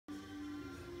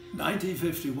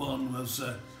1951 was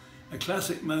a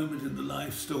classic moment in the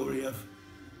life story of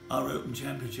our Open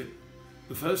Championship.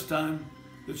 The first time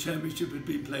the championship had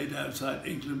been played outside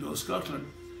England or Scotland,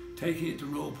 taking it to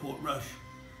Royal Portrush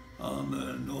on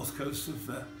the north coast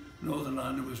of Northern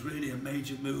Ireland was really a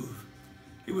major move.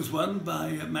 It was won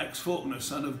by Max Faulkner,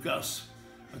 son of Gus,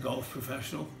 a golf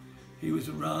professional. He was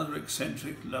a rather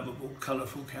eccentric, lovable,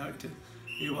 colourful character.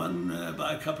 He won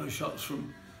by a couple of shots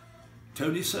from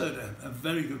Tony Serda, a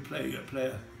very good player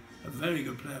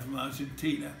from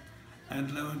Argentina.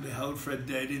 And lo and behold, Fred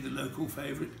Daly, the local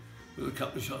favourite, with a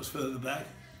couple of shots further back.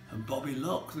 And Bobby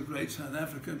Locke, the great South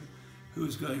African, who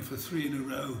was going for 3 in a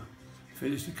row,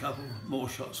 finished a couple more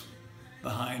shots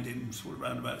behind him, sort of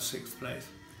around about 6th place.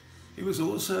 It was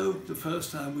also the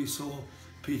first time we saw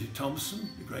Peter Thompson,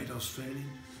 the great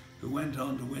Australian, who went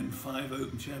on to win 5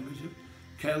 Open Championships,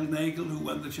 Kel Nagle, who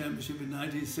won the championship in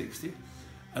 1960,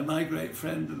 and my great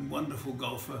friend and wonderful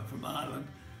golfer from Ireland,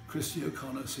 Christy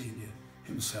O'Connor Sr.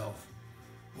 himself.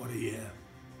 What a year.